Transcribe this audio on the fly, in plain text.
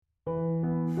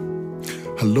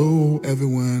Hello,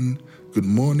 everyone. Good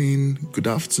morning, good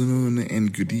afternoon,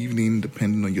 and good evening,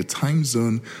 depending on your time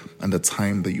zone and the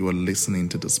time that you are listening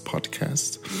to this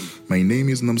podcast. My name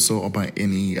is Namso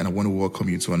Obaeni, and I want to welcome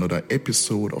you to another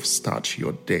episode of Start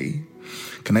Your Day.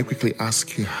 Can I quickly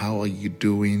ask you, how are you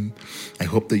doing? I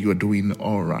hope that you are doing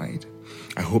all right.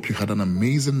 I hope you had an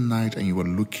amazing night and you are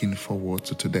looking forward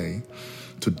to today.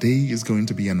 Today is going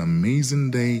to be an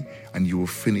amazing day and you will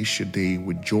finish your day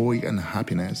with joy and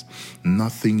happiness.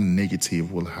 Nothing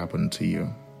negative will happen to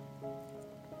you.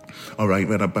 All right,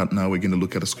 right about now, we're going to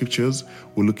look at the scriptures.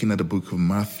 We're looking at the book of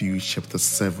Matthew chapter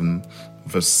 7,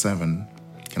 verse 7.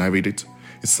 Can I read it?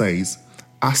 It says,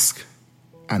 "Ask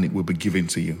and it will be given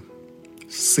to you.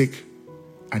 Seek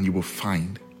and you will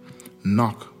find.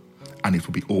 Knock and it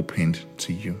will be opened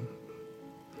to you."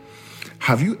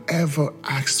 Have you ever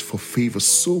asked for favor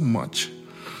so much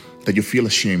that you feel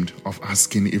ashamed of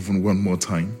asking even one more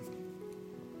time?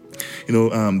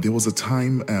 There was a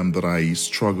time that I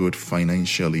struggled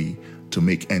financially to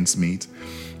make ends meet.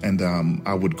 And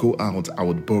I would go out, I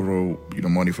would borrow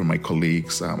money from my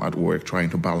colleagues at work, trying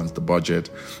to balance the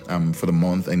budget for the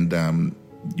month. And,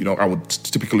 I would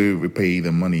typically repay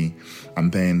the money.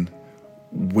 And then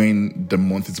when the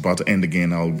month is about to end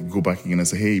again, I'll go back again and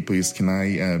say, "Hey, please, can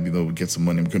I, get some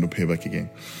money? I'm going to pay back again."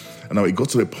 And now it got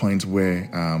to a point where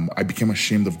I became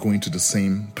ashamed of going to the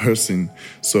same person.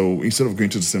 So instead of going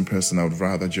to the same person, I would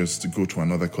rather just go to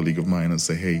another colleague of mine and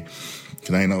say, "Hey,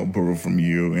 can I now borrow from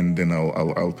you?" And then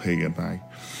I'll pay it back.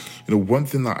 One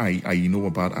thing that I know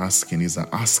about asking is that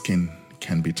asking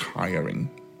can be tiring.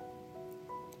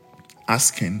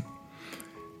 Asking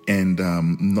and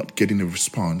not getting a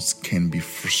response can be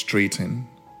frustrating.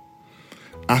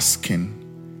 Asking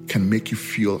can make you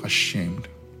feel ashamed.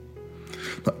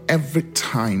 Now, every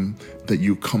time that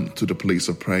you come to the place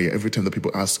of prayer, every time that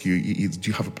people ask you, "Do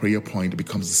you have a prayer point?" it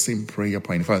becomes the same prayer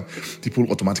point. In fact, people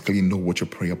automatically know what your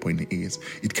prayer point is.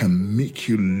 It can make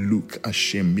you look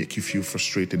ashamed, make you feel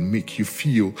frustrated, make you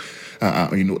feel,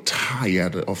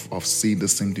 tired of seeing the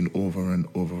same thing over and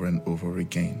over and over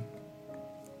again.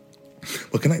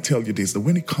 But can I tell you this, that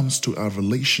when it comes to our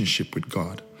relationship with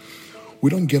God,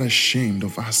 we don't get ashamed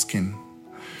of asking.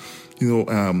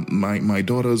 My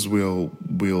daughters will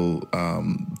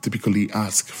typically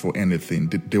ask for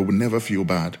anything. They will never feel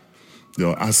bad.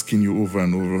 They're asking you over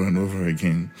and over and over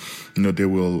again. They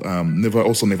will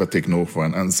never take no for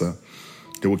an answer.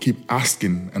 They will keep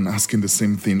asking and asking the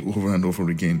same thing over and over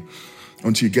again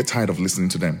until you get tired of listening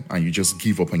to them and you just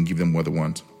give up and give them what they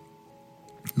want.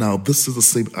 Now, this is the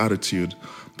same attitude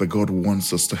that God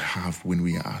wants us to have when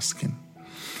we are asking.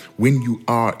 When you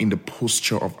are in the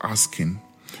posture of asking,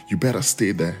 you better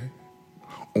stay there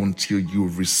until you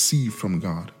receive from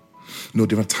God.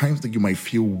 There are times that you might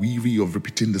feel weary of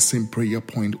repeating the same prayer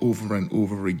point over and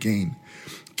over again.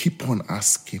 Keep on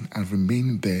asking and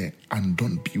remain there and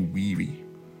don't be weary.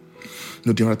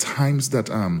 There are times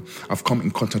that I've come in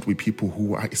contact with people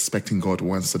who are expecting God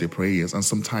to answer their prayers, and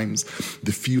sometimes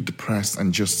they feel depressed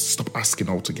and just stop asking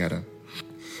altogether.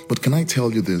 But can I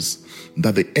tell you this,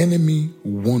 that the enemy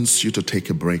wants you to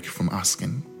take a break from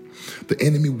asking. The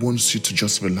enemy wants you to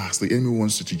just relax. The enemy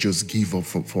wants you to just give up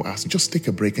for asking. Just take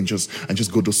a break and just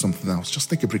go do something else.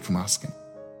 Just take a break from asking.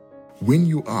 When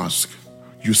you ask,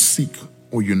 you seek,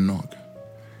 or you knock,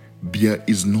 there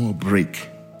is no break.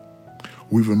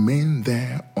 We remain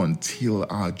there until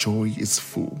our joy is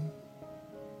full.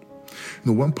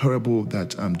 One parable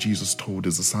that Jesus told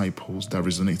his disciples that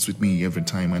resonates with me every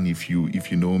time, and if you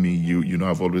know me, you know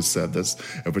I've always said this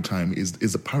every time, is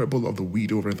the parable of the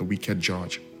widow and the wicked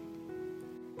judge.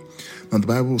 Now, the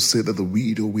Bible said that the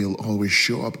widow will always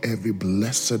show up every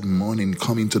blessed morning,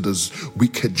 coming to this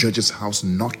wicked judge's house,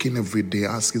 knocking every day,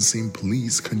 asking, saying,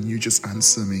 "Please, can you just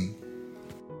answer me?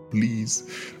 Please,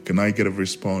 can I get a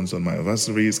response on my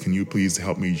adversaries? Can you please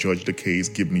help me judge the case?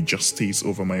 Give me justice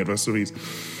over my adversaries?"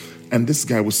 And this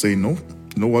guy would say, "No, you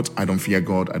know what? I don't fear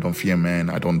God. I don't fear man.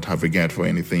 I don't have regard for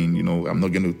anything. I'm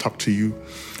not going to talk to you."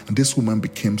 And this woman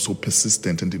became so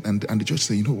persistent. And the judge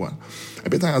said, "You know what? I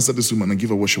better answer this woman and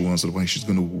give her what she wants. Otherwise, she's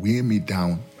going to wear me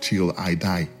down till I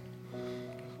die."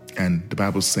 And the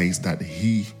Bible says that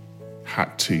he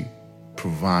had to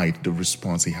provide the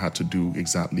response. He had to do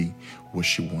exactly what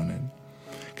she wanted.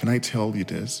 Can I tell you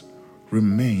this?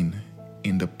 Remain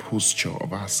in the posture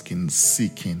of asking,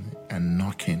 seeking, and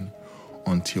knocking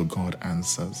until God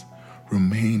answers.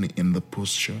 Remain in the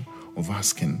posture of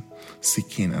asking,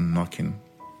 seeking, and knocking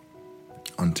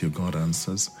until God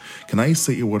answers. Can I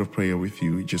say a word of prayer with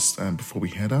you just before we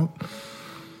head out?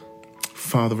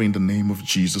 Father, in the name of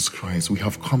Jesus Christ, we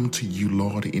have come to you,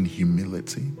 Lord, in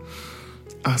humility,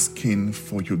 asking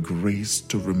for your grace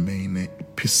to remain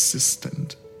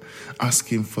persistent,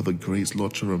 asking for the grace,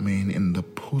 Lord, to remain in the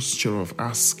posture of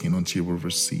asking until we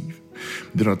receive.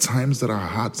 There are times that our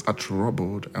hearts are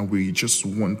troubled and we just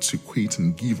want to quit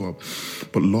and give up.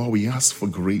 But Lord, we ask for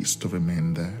grace to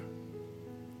remain there.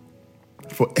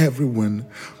 For everyone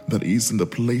that is in the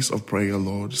place of prayer,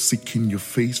 Lord, seeking your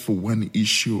face for one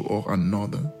issue or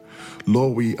another,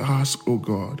 Lord, we ask, oh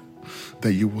God,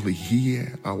 that you will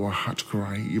hear our heart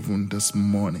cry even this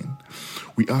morning.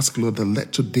 We ask, Lord, that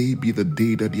let today be the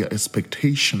day that their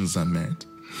expectations are met.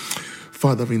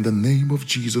 Father, in the name of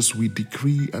Jesus, we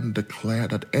decree and declare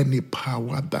that any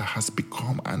power that has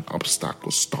become an obstacle,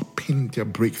 stopping their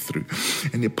breakthrough,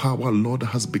 any power, Lord,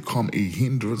 that has become a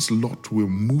hindrance, Lord, to a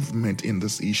movement in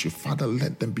this issue, Father,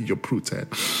 let them be uprooted.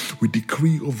 We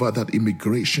decree over that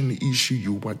immigration issue,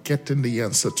 you are getting the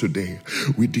answer today.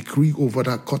 We decree over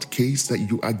that court case that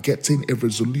you are getting a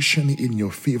resolution in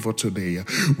your favor today.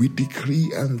 We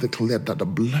decree and declare that the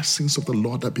blessings of the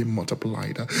Lord have been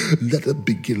multiplied. Let it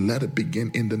begin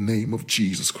in the name of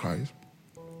Jesus Christ.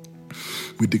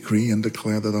 We decree and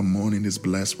declare that our morning is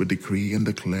blessed. We decree and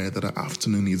declare that our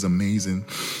afternoon is amazing.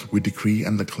 We decree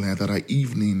and declare that our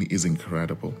evening is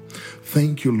incredible.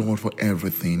 Thank you, Lord, for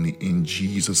everything. In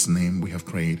Jesus' name we have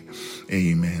prayed.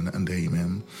 Amen and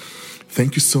amen.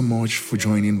 Thank you so much for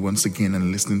joining once again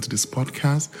and listening to this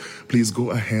podcast. Please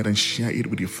go ahead and share it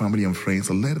with your family and friends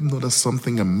and let them know that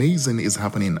something amazing is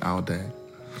happening out there.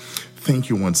 Thank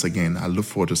you once again. I look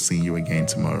forward to seeing you again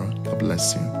tomorrow. God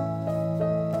bless you.